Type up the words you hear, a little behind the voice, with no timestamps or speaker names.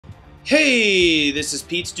Hey, this is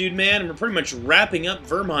Pete's Dude Man, and we're pretty much wrapping up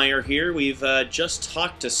Vermeer here. We've just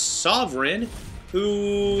talked to Saren,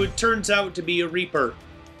 who turns out to be a Reaper.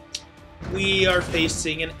 We are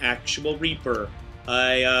facing an actual Reaper,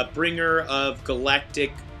 a bringer of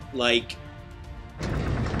galactic, like,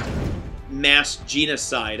 mass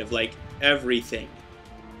genocide of, like, everything.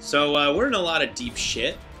 So, we're in a lot of deep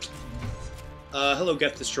shit. Hello,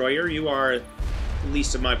 Geth Destroyer. You are the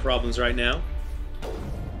least of my problems right now.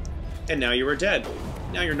 And now you are dead.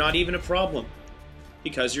 Now you're not even a problem.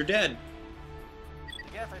 Because you're dead.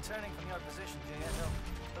 Geth returning from your position, J.S.O.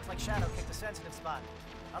 Looks like Shadow kicked a sensitive spot.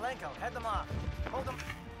 Alenko, head them off. Hold them.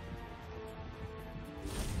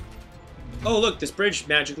 Oh, look, this bridge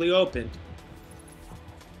magically opened.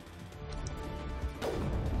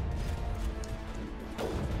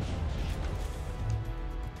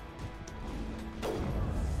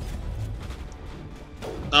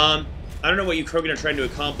 I don't know what you Krogan are trying to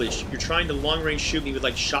accomplish. You're trying to long-range shoot me with,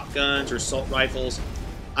 like, shotguns or assault rifles.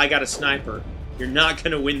 I got a sniper. You're not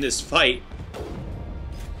gonna win this fight.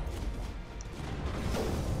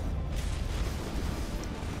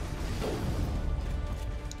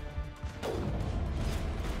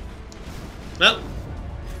 Well,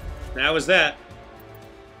 that was that.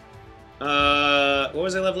 What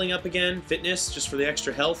was I leveling up again? Fitness, just for the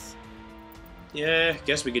extra health? Yeah,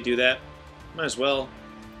 guess we could do that. Might as well.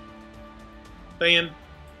 Bam.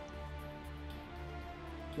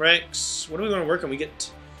 Rex, what do we want to work on? We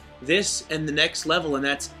get this and the next level, and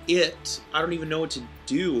that's it. I don't even know what to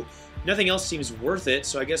do. Nothing else seems worth it,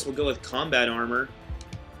 so I guess we'll go with combat armor.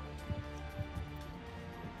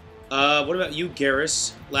 What about you,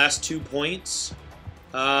 Garrus? Last 2 points.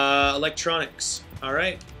 Electronics.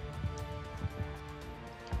 Alright.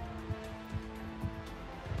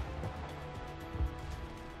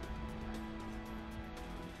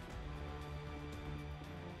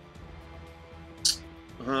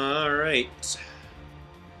 Alright.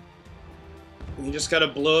 We just gotta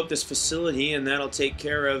blow up this facility, and that'll take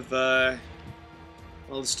care of,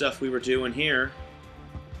 all the stuff we were doing here.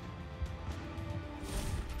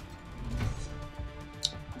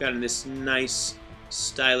 Got in this nice,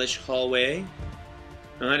 stylish hallway.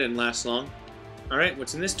 No, that didn't last long. Alright,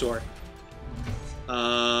 what's in this door?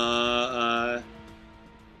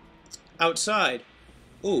 Outside.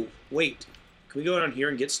 Oh, wait. Can we go down here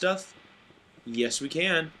and get stuff? Yes, we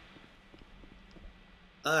can.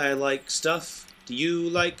 I like stuff. Do you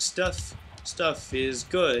like stuff? Stuff is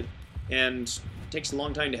good. And takes a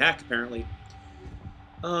long time to hack, apparently.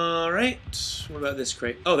 Alright. What about this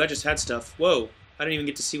crate? Oh, that just had stuff. Whoa. I didn't even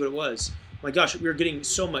get to see what it was. Oh my gosh, we were getting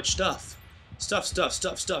so much stuff. Stuff.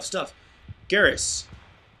 Garrus,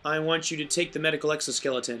 I want you to take the medical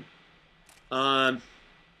exoskeleton. I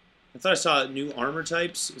thought I saw new armor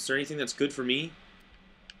types. Is there anything that's good for me?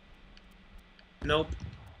 Nope.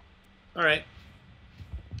 Alright.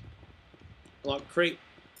 Lock crate.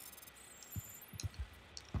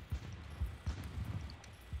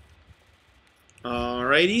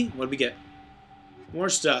 Alrighty. What do we get? More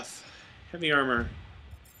stuff. Heavy armor.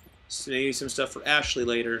 So maybe some stuff for Ashley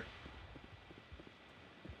later.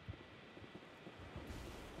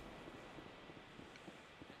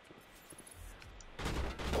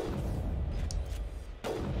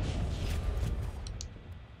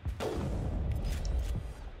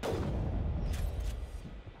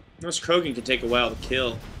 Most Krogan can take a while to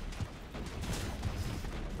kill.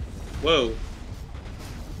 Whoa.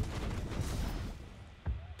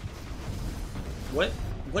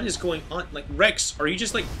 What is going on? Like, Rex, are you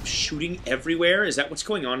just, like, shooting everywhere? Is that what's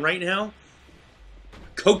going on right now?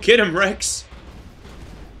 Go get him, Rex!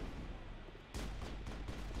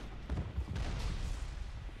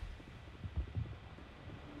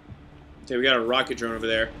 Okay, we got a rocket drone over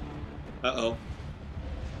there. Uh-oh.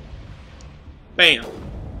 Bam!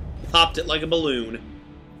 Popped it like a balloon.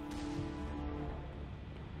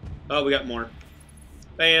 Oh, we got more.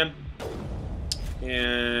 Bam!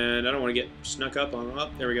 And I don't want to get snuck up on.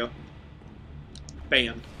 Oh, there we go.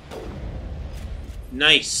 Bam.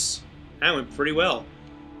 Nice. That went pretty well.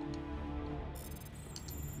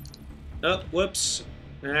 Oh, whoops.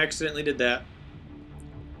 I accidentally did that.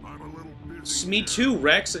 Me too,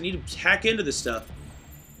 Rex. I need to hack into this stuff.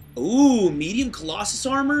 Ooh, medium Colossus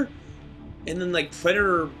armor? And then, like,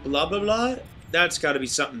 Predator blah blah blah? That's gotta be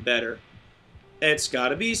something better. It's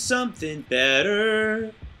gotta be something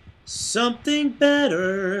better. Something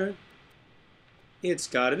better. It's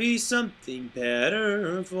gotta be something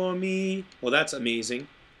better for me. Well, that's amazing.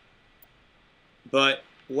 But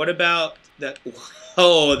what about that?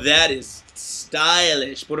 Oh, that is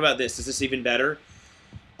stylish. What about this? Is this even better?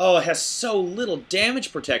 Oh, it has so little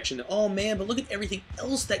damage protection. Oh, man, but look at everything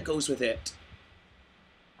else that goes with it.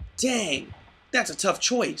 Dang, that's a tough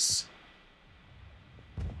choice.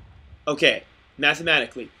 Okay,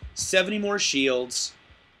 mathematically, 70 more shields,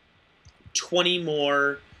 20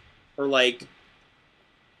 more, or like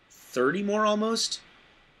 30 more almost?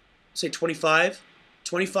 Say 25?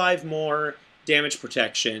 25 more damage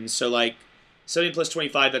protection, so like 70 plus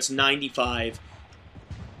 25, that's 95.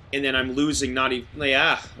 And then I'm losing not even...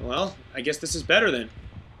 Yeah, well, I guess this is better then.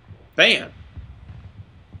 Bam!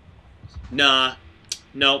 Nah.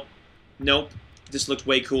 Nope. Nope. This looks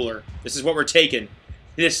way cooler. This is what we're taking.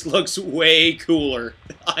 This looks way cooler.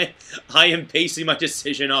 I am basing my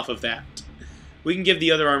decision off of that. We can give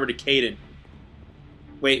the other armor to Kaiden.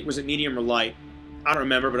 Wait, was it medium or light? I don't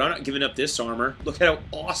remember, but I'm not giving up this armor. Look at how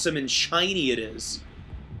awesome and shiny it is.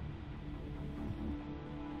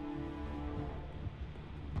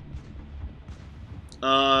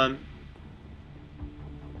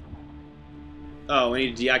 Oh, we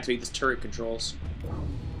need to deactivate this turret controls.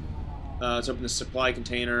 Let's open the supply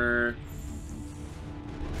container.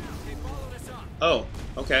 Oh,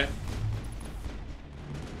 okay.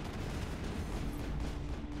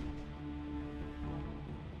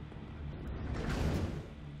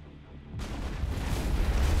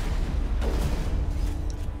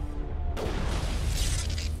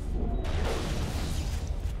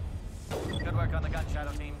 Good work on the gun,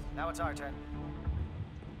 Shadow Team. Now it's our turn.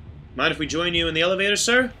 Mind if we join you in the elevator,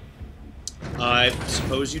 sir? I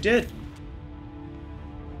suppose you did.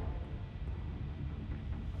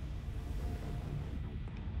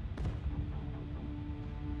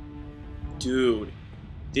 Dude,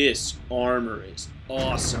 this armor is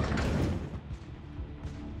awesome.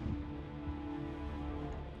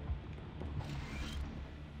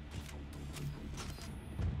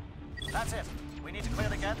 That's it. We need to clear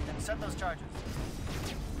the gate and set those charges.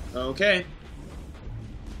 Okay.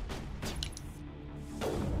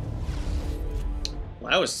 Well,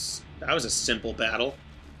 that was a simple battle.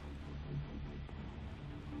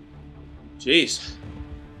 Jeez.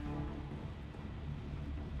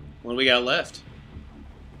 What do we got left?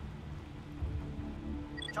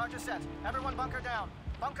 Charges set. Everyone bunker down.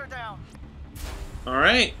 Bunker down.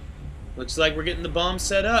 Alright. Looks like we're getting the bomb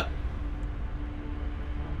set up.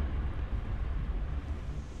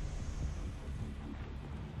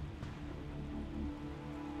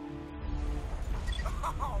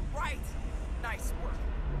 Alright! Nice work.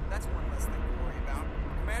 That's one less thing to worry about.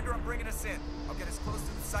 Commander, I'm bringing us in. I'll get as close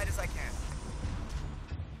to the site as I can.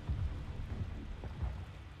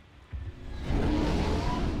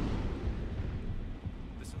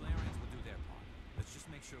 The Solarians will do their part. Let's just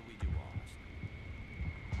make sure we do ours.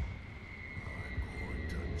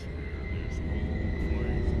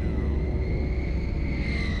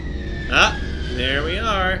 Ah, there we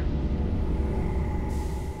are.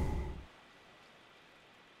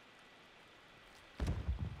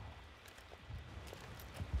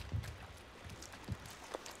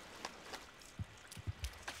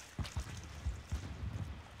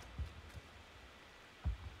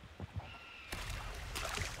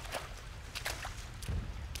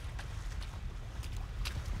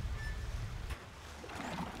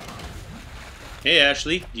 Hey,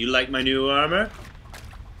 Ashley, do you like my new armor?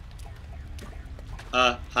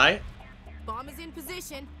 Hi? Bomb is in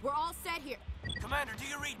position. We're all set here. Commander, do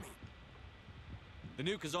you read me? The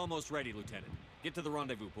nuke is almost ready, Lieutenant. Get to the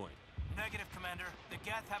rendezvous point. Negative, Commander. The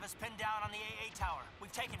Geth have us pinned down on the AA tower.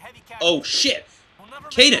 We've taken heavy casualties. Oh, shit! We'll never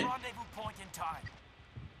make Kaiden! the rendezvous point in time.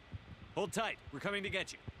 Hold tight. We're coming to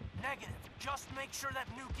get you. Negative. Just make sure that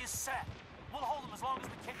nuke is set. We'll hold them as long as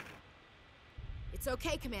we can. It's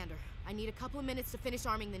okay, Commander. I need a couple of minutes to finish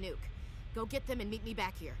arming the nuke. Go get them and meet me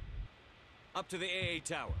back here. Up to the AA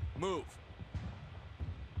tower. Move.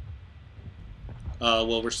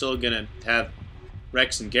 Well, we're still gonna have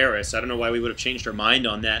Rex and Garrus. I don't know why we would have changed our mind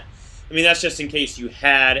on that. I mean, that's just in case you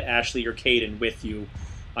had Ashley or Kaiden with you,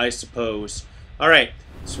 I suppose. Alright,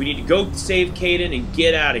 so we need to go save Kaiden and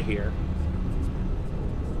get out of here.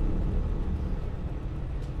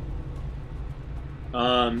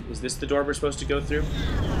 Is this the door we're supposed to go through?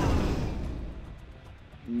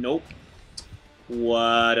 Nope.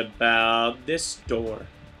 What about this door?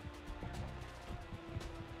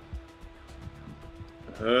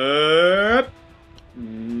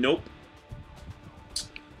 Nope.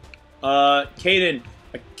 Kaiden,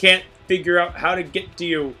 I can't figure out how to get to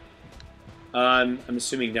you. I'm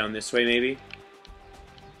assuming down this way, maybe.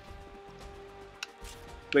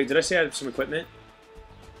 Wait, did I say I have some equipment?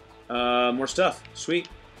 More stuff. Sweet.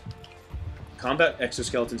 Combat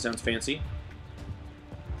exoskeleton sounds fancy.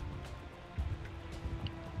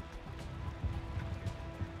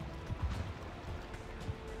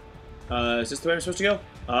 Is this the way I'm supposed to go?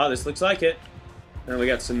 Ah, this looks like it. And we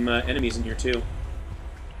got some enemies in here, too.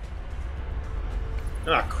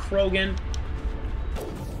 Ah, Krogan.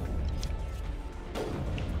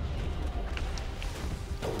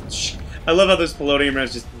 I love how those polonium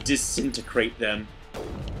rounds just disintegrate them.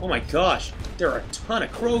 Oh my gosh, there are a ton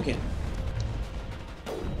of Krogan.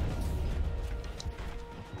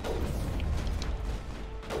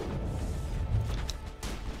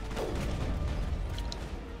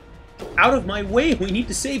 Out of my way, we need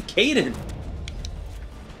to save Kaiden.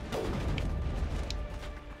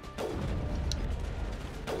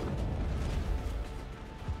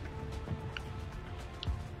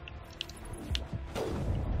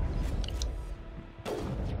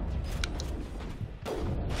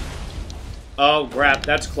 Oh, crap,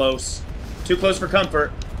 that's close. Too close for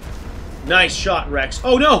comfort. Nice shot, Rex.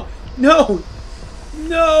 Oh, no! No!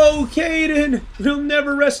 No, Kaiden! We'll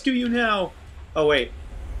never rescue you now. Oh, wait.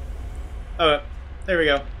 Oh, there we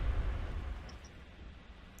go.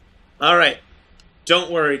 Alright.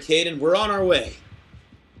 Don't worry, Kaiden. We're on our way.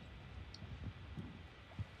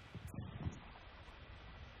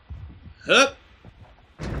 Hup!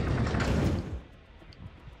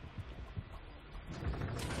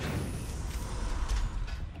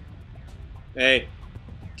 Hey,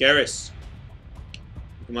 Garrus.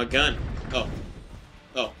 Look at my gun. Oh.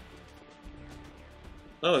 Oh.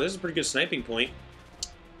 Oh, this is a pretty good sniping point.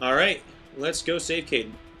 Alright, let's go save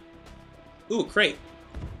Kaiden. Ooh, crate.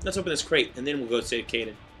 Let's open this crate, and then we'll go save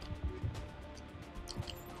Kaiden.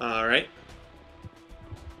 Alright.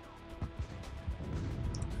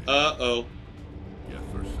 Uh-oh.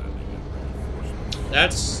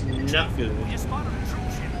 That's not good. We just spotted a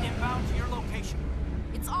troop ship inbound to your location.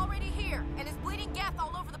 It's already here, and is bleeding gas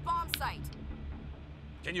all over the bomb site.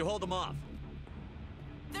 Can you hold them off?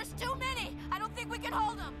 There's too many! I don't think we can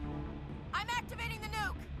hold them! I'm activating the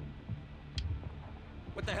nuke!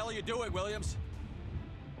 What the hell are you doing, Williams?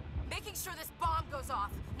 Making sure this bomb goes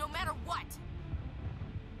off, no matter what!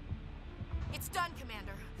 It's done,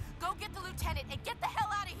 Commander. Go get the lieutenant and get the hell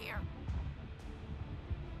out of here!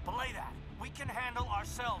 Belay that. We can handle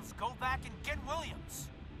ourselves. Go back and get Williams.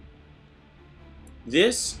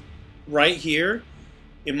 This, right here,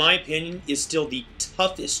 in my opinion, is still the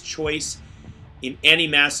toughest choice in any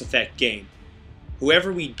Mass Effect game.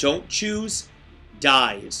 Whoever we don't choose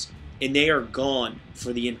dies, and they are gone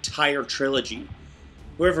for the entire trilogy.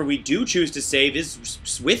 Whoever we do choose to save is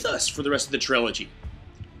with us for the rest of the trilogy.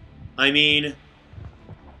 I mean,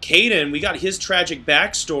 Kaiden, we got his tragic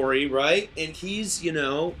backstory, right? And he's, you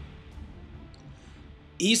know,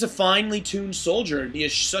 he's a finely tuned soldier. It'd be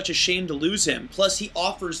such a shame to lose him. Plus, he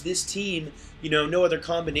offers this team, you know, no other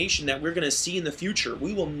combination that we're going to see in the future.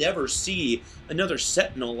 We will never see another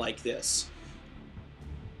Sentinel like this.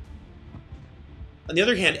 On the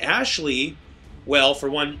other hand, Ashley, well, for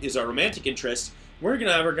one, is our romantic interest. We're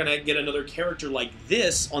never going to get another character like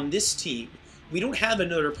this on this team. We don't have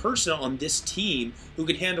another person on this team who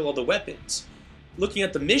can handle all the weapons. Looking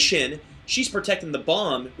at the mission, she's protecting the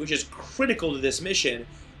bomb, which is critical to this mission,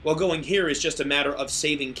 while going here is just a matter of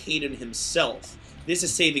saving Kaiden himself. This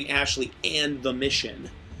is saving Ashley and the mission.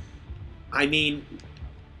 I mean,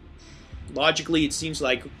 logically, it seems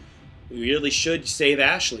like we really should save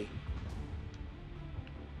Ashley.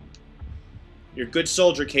 You're a good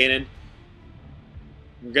soldier, Kaiden.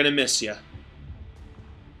 We're gonna miss you.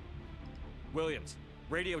 Williams,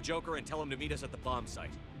 radio Joker and tell him to meet us at the bomb site.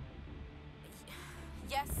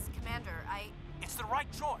 Yes, Commander, It's the right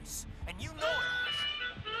choice, and you know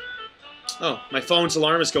it. Oh, my phone's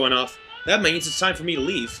alarm is going off. That means it's time for me to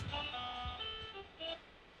leave.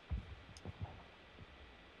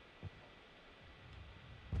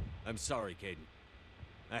 I'm sorry, Kaiden.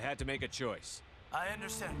 I had to make a choice. I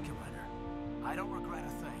understand, Commander. I don't regret a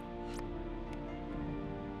thing.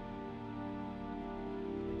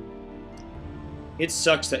 It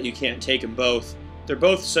sucks that you can't take them both. They're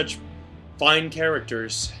both such fine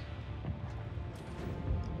characters.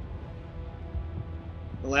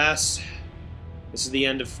 Alas, this is the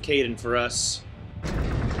end of Kaiden for us.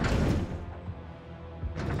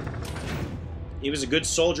 He was a good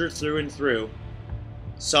soldier through and through.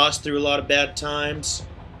 Saw us through a lot of bad times.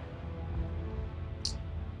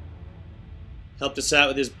 Helped us out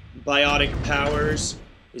with his biotic powers,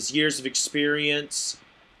 his years of experience.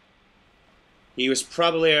 He was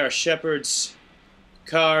probably our Shepard's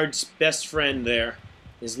Card's best friend there,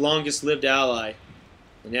 his longest-lived ally.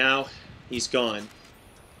 And now, he's gone.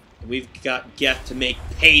 And we've got Geth to make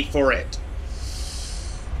pay for it.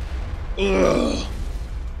 Ugh.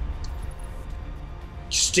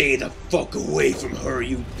 Stay the fuck away from her,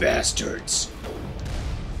 you bastards.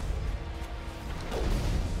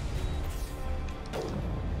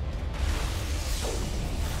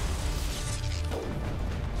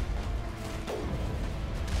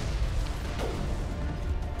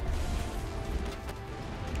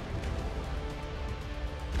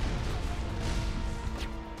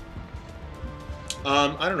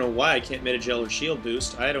 I don't know why I can't Medi-gel or shield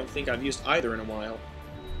boost. I don't think I've used either in a while.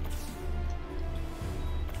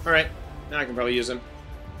 Alright, now I can probably use them.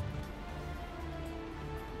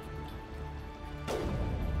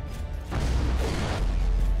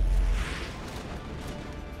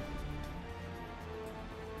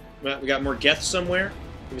 Well, we got more Geth somewhere.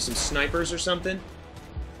 Maybe some snipers or something.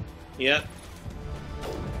 Yep.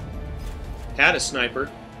 Had a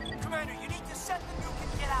sniper. Commander, you need to set the nuke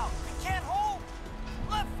and get out. We can't hold.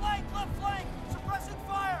 Left flank, suppressing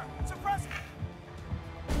fire, suppressing.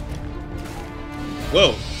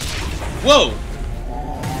 Whoa. Whoa.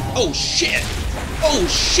 Oh shit. Oh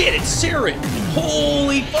shit, it's Saren.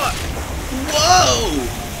 Holy fuck.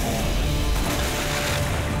 Whoa.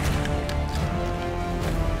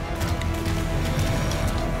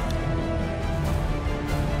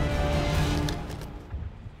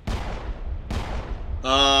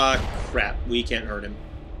 Crap. We can't hurt him.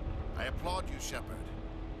 I applaud you, Shepard.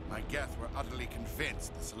 My Geth were utterly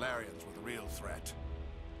convinced the Solarians were the real threat.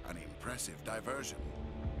 An impressive diversion.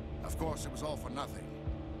 Of course, it was all for nothing.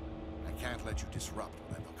 I can't let you disrupt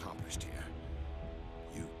what I've accomplished here.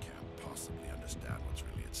 You can't possibly understand what's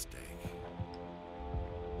really at stake.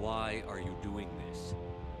 Why are you doing this?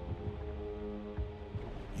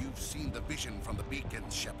 You've seen the vision from the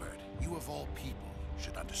beacons, Shepard. You of all people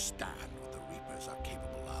should understand what the Reapers are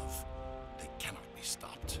capable of. They cannot be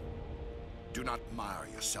stopped. Do not mire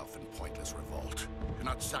yourself in pointless revolt. Do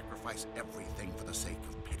not sacrifice everything for the sake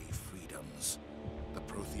of petty freedoms. The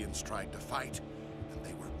Protheans tried to fight, and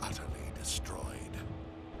they were utterly destroyed.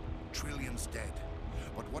 Trillions dead.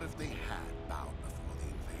 But what if they had bowed before the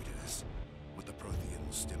invaders? Would the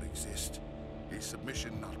Protheans still exist? Is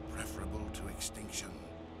submission not preferable to extinction?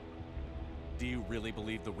 Do you really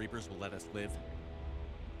believe the Reapers will let us live?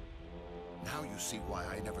 Now you see why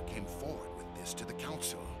I never came forward with this to the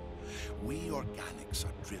Council. We organics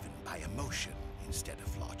are driven by emotion instead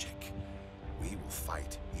of logic. We will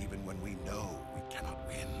fight even when we know we cannot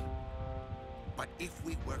win. But if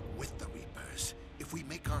we work with the Reapers, if we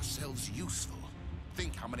make ourselves useful,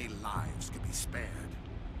 think how many lives could be spared.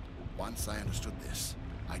 Once I understood this,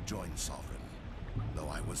 I joined Sovereign, though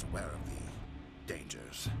I was aware of the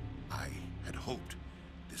dangers. I had hoped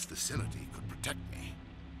this facility could protect me.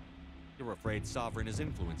 You're afraid Sovereign is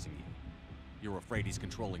influencing you. You're afraid he's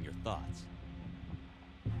controlling your thoughts.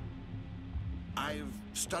 I've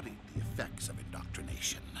studied the effects of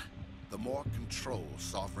indoctrination. The more control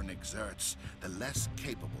Sovereign exerts, the less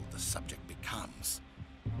capable the subject becomes.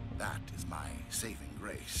 That is my saving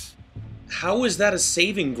grace. How is that a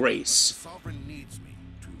saving grace? Sovereign needs me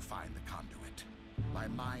to find the conduit. My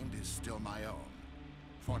mind is still my own,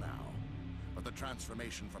 for now. But the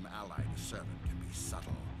transformation from ally to servant can be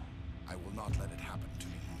subtle. I will not let it happen to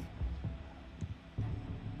me.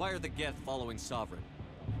 Why are the Geth following Sovereign?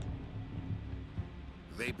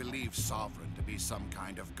 They believe Sovereign to be some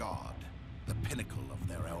kind of god, the pinnacle of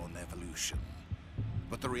their own evolution.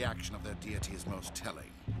 But the reaction of their deity is most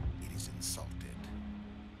telling. It is insulted.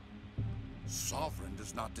 Sovereign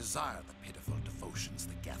does not desire the pitiful devotions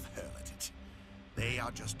the Geth hurl at it. They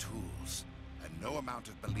are just tools, and no amount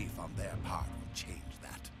of belief on their part will change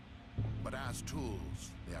that. But as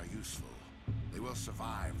tools, they are useful. They will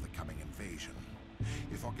survive the coming invasion.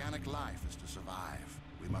 If organic life is to survive,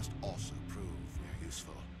 we must also prove we are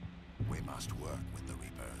useful. We must work with the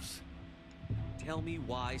Reapers. Tell me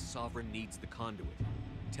why Sovereign needs the conduit.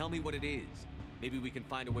 Tell me what it is. Maybe we can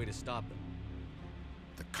find a way to stop them.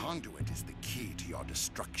 The conduit is the key to your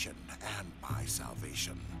destruction and my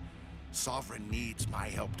salvation. Sovereign needs my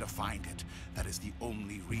help to find it. That is the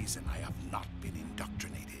only reason I have not been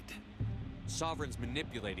indoctrinated. Sovereign's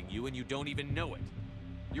manipulating you and you don't even know it.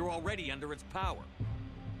 You're already under its power.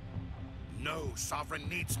 No, Sovereign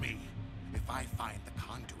needs me. If I find the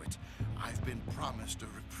conduit, I've been promised a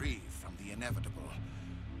reprieve from the inevitable.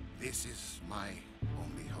 This is my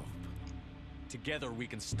only hope. Together we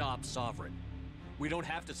can stop Sovereign. We don't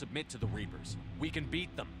have to submit to the Reapers. We can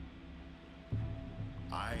beat them.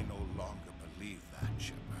 I no longer believe that,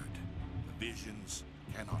 Shepard. The visions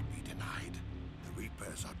cannot be denied. The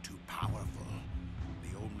Reapers are too powerful.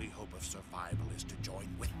 The only hope of survival is to join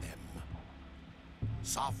with them.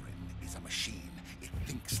 Sovereign is a machine. It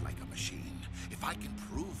thinks like a machine. If I can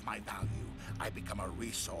prove my value, I become a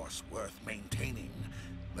resource worth maintaining.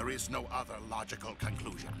 There is no other logical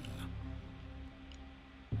conclusion.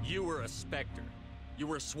 You were a Spectre. You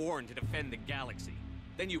were sworn to defend the galaxy.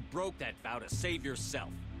 Then you broke that vow to save yourself.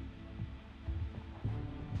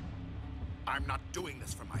 I'm not doing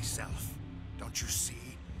this for myself. Don't you see?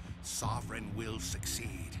 Sovereign will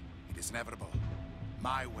succeed. It is inevitable.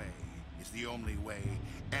 My way is the only way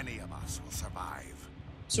any of us will survive.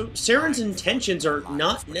 So Saren's intentions are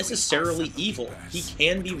not necessarily evil. He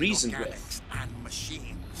can be reasoned with. And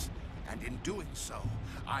machines. And in doing so,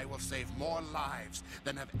 I will save more lives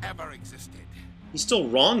than have ever existed. He's still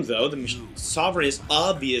wrong, though. The Sovereign is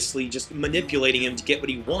obviously just manipulating him to get what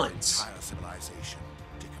he wants. Entire civilization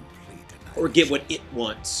to complete Or get what it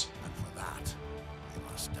wants. And for that,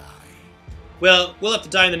 they must die. Well, we'll have to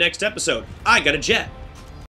die in the next episode. I got a jet.